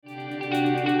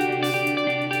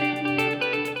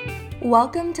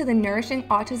Welcome to the Nourishing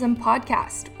Autism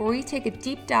podcast, where we take a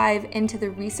deep dive into the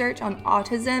research on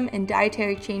autism and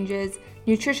dietary changes,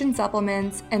 nutrition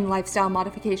supplements, and lifestyle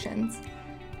modifications.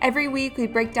 Every week, we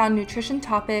break down nutrition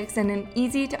topics in an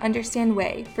easy-to-understand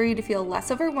way for you to feel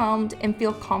less overwhelmed and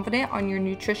feel confident on your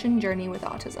nutrition journey with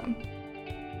autism.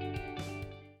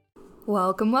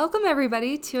 Welcome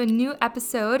everybody to a new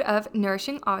episode of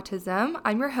Nourishing Autism.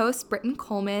 I'm your host, Britton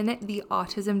Coleman, the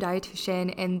autism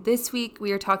dietitian, and this week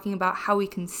we are talking about how we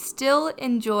can still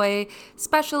enjoy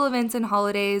special events and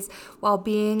holidays while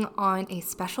being on a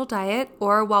special diet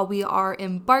or while we are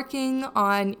embarking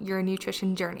on your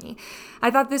nutrition journey.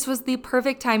 I thought this was the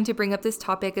perfect time to bring up this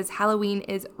topic as Halloween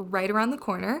is right around the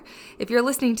corner, if you're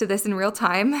listening to this in real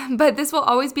time, but this will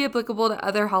always be applicable to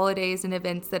other holidays and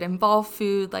events that involve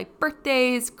food like birthdays,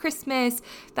 Christmas,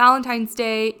 Valentine's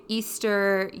Day,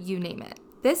 Easter, you name it.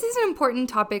 This is an important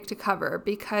topic to cover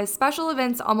because special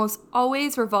events almost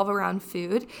always revolve around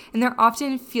food, and they're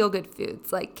often feel-good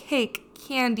foods like cake,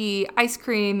 candy, ice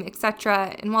cream,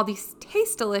 etc. And while these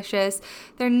taste delicious,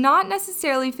 they're not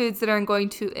necessarily foods that are going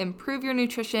to improve your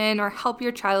nutrition or help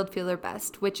your child feel their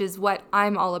best, which is what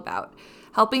I'm all about,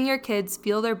 helping your kids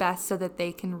feel their best so that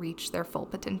they can reach their full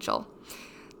potential.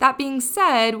 That being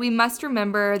said, we must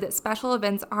remember that special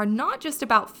events are not just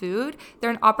about food,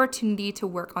 they're an opportunity to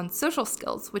work on social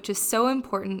skills, which is so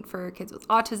important for kids with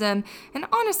autism, and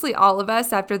honestly all of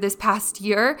us after this past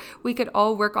year. We could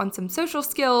all work on some social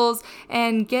skills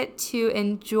and get to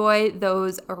enjoy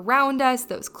those around us,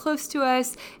 those close to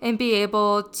us, and be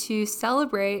able to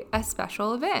celebrate a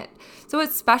special event. So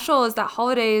what's special is that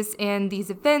holidays and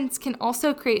these events can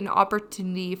also create an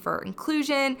opportunity for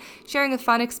inclusion, sharing a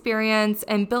fun experience,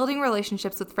 and building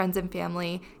relationships with friends and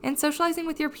family, and socializing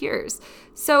with your peers.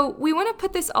 So we want to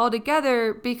put this all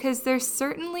together because there's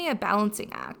certainly a balancing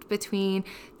act between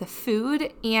the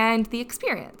food and the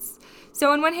experience.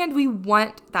 So on one hand, we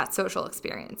want that social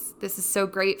experience. This is so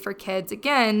great for kids,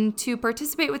 again, to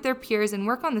participate with their peers and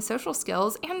work on the social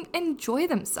skills and enjoy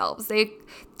themselves. They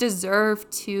deserve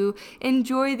to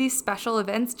enjoy these special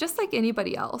events just like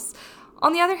anybody else.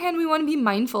 On the other hand, we want to be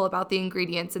mindful about the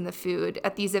ingredients in the food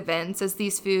at these events, as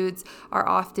these foods are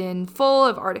often full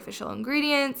of artificial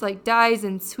ingredients like dyes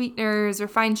and sweeteners,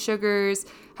 refined sugars,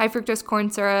 high fructose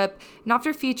corn syrup, and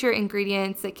often feature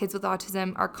ingredients that kids with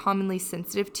autism are commonly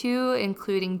sensitive to,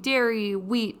 including dairy,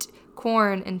 wheat,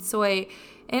 corn, and soy.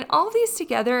 And all of these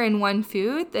together in one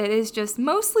food that is just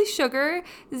mostly sugar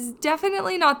is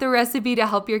definitely not the recipe to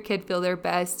help your kid feel their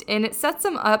best. And it sets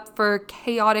them up for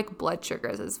chaotic blood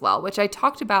sugars as well, which I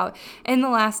talked about in the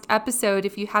last episode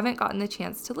if you haven't gotten the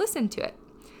chance to listen to it.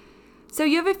 So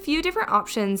you have a few different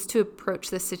options to approach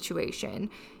this situation.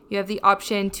 You have the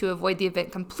option to avoid the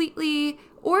event completely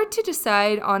or to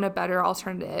decide on a better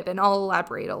alternative, and I'll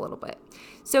elaborate a little bit.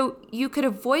 So you could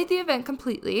avoid the event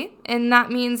completely, and that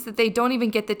means that they don't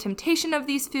even get the temptation of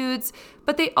these foods,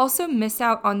 but they also miss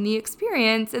out on the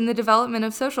experience and the development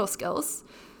of social skills.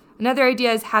 Another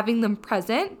idea is having them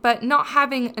present, but not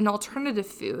having an alternative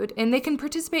food, and they can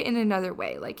participate in another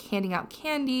way, like handing out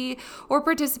candy or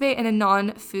participate in a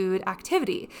non-food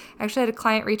activity. I actually had a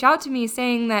client reach out to me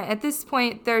saying that at this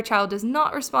point, their child does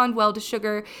not respond well to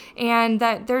sugar, and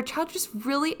that their child just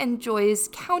really enjoys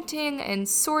counting and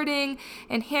sorting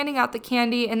and handing out the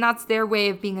candy, and that's their way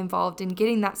of being involved in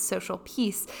getting that social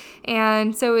piece.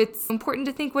 And so it's important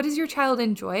to think, what does your child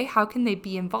enjoy? How can they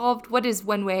be involved? What is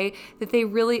one way that they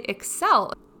really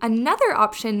excel? Another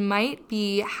option might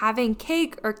be having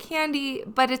cake or candy,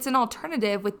 but it's an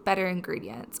alternative with better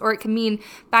ingredients. Or it can mean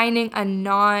finding a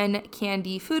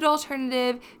non-candy food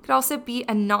alternative. It could also be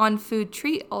a non-food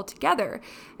treat altogether.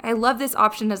 I love this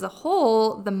option as a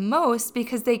whole the most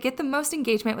because they get the most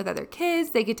engagement with other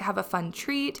kids. They get to have a fun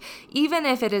treat, even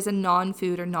if it is a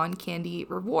non-food or non-candy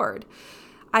reward.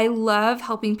 I love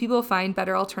helping people find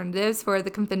better alternatives for the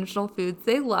conventional foods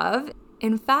they love.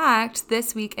 In fact,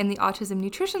 this week in the Autism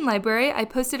Nutrition Library, I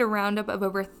posted a roundup of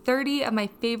over 30 of my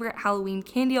favorite Halloween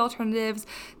candy alternatives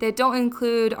that don't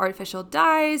include artificial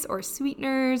dyes or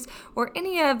sweeteners or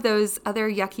any of those other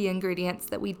yucky ingredients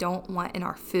that we don't want in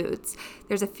our foods.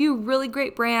 There's a few really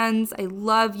great brands. I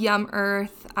love Yum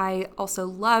Earth. I also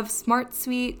love Smart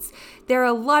Sweets. There are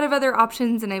a lot of other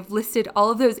options, and I've listed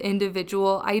all of those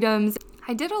individual items.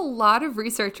 I did a lot of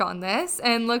research on this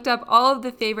and looked up all of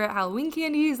the favorite Halloween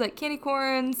candies like candy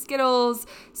corn, Skittles,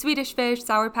 Swedish Fish,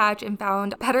 Sour Patch, and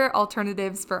found better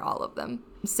alternatives for all of them.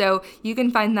 So you can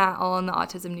find that all in the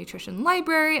Autism Nutrition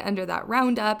Library under that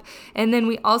roundup. And then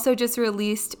we also just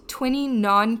released 20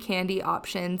 non-candy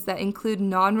options that include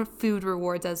non-food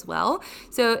rewards as well.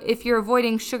 So if you're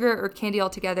avoiding sugar or candy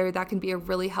altogether, that can be a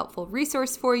really helpful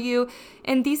resource for you.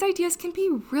 And these ideas can be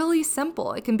really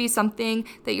simple. It can be something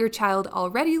that your child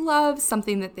already loves,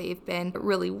 something that they've been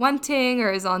really wanting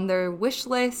or is on their wish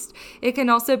list. It can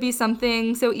also be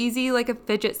something so easy like a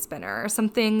fidget spinner or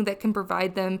something that can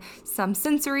provide them some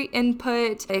sensory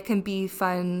input. It can be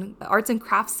fun arts and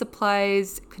crafts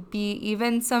supplies. It could be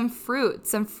even some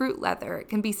fruit leather. It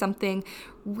can be something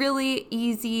really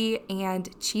easy and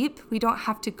cheap. We don't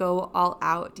have to go all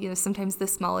out. Sometimes the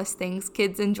smallest things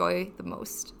kids enjoy the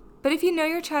most. But if you know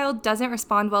your child doesn't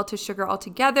respond well to sugar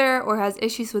altogether or has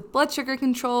issues with blood sugar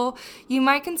control, you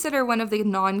might consider one of the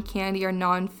non-candy or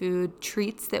non-food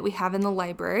treats that we have in the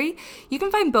library. You can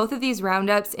find both of these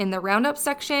roundups in the roundup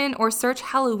section or search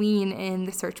Halloween in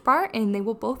the search bar and they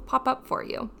will both pop up for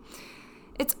you.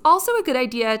 It's also a good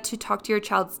idea to talk to your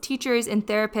child's teachers and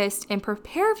therapists and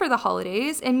prepare for the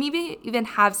holidays and maybe even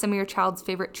have some of your child's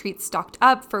favorite treats stocked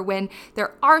up for when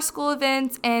there are school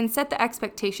events and set the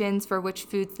expectations for which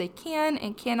foods they can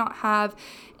and cannot have.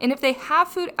 And if they have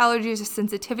food allergies or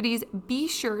sensitivities, be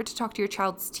sure to talk to your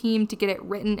child's team to get it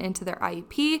written into their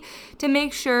IEP to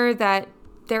make sure that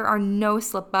there are no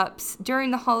slip-ups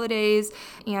during the holidays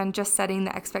and just setting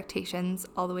the expectations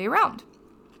all the way around.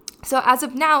 So as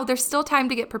of now, there's still time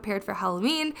to get prepared for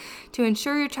Halloween to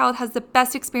ensure your child has the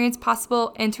best experience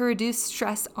possible and to reduce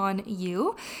stress on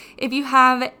you. If you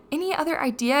have any other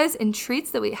ideas and treats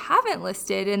that we haven't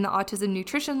listed in the Autism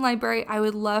Nutrition Library, I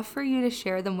would love for you to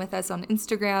share them with us on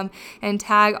Instagram and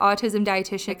tag Autism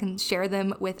Dietitian and share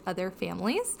them with other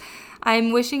families.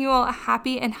 I'm wishing you all a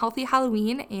happy and healthy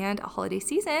Halloween and a holiday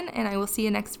season, and I will see you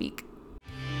next week.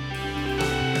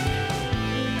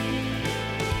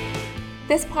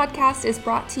 This podcast is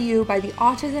brought to you by the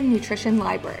Autism Nutrition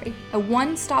Library, a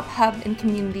one-stop hub and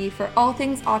community for all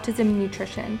things autism and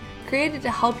nutrition, created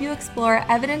to help you explore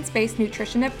evidence-based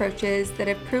nutrition approaches that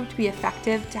have proved to be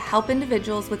effective to help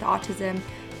individuals with autism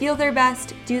feel their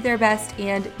best, do their best,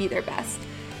 and be their best.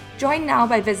 Join now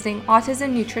by visiting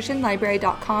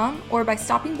autismnutritionlibrary.com or by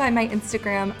stopping by my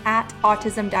Instagram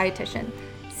 @autismdietitian.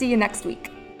 See you next week.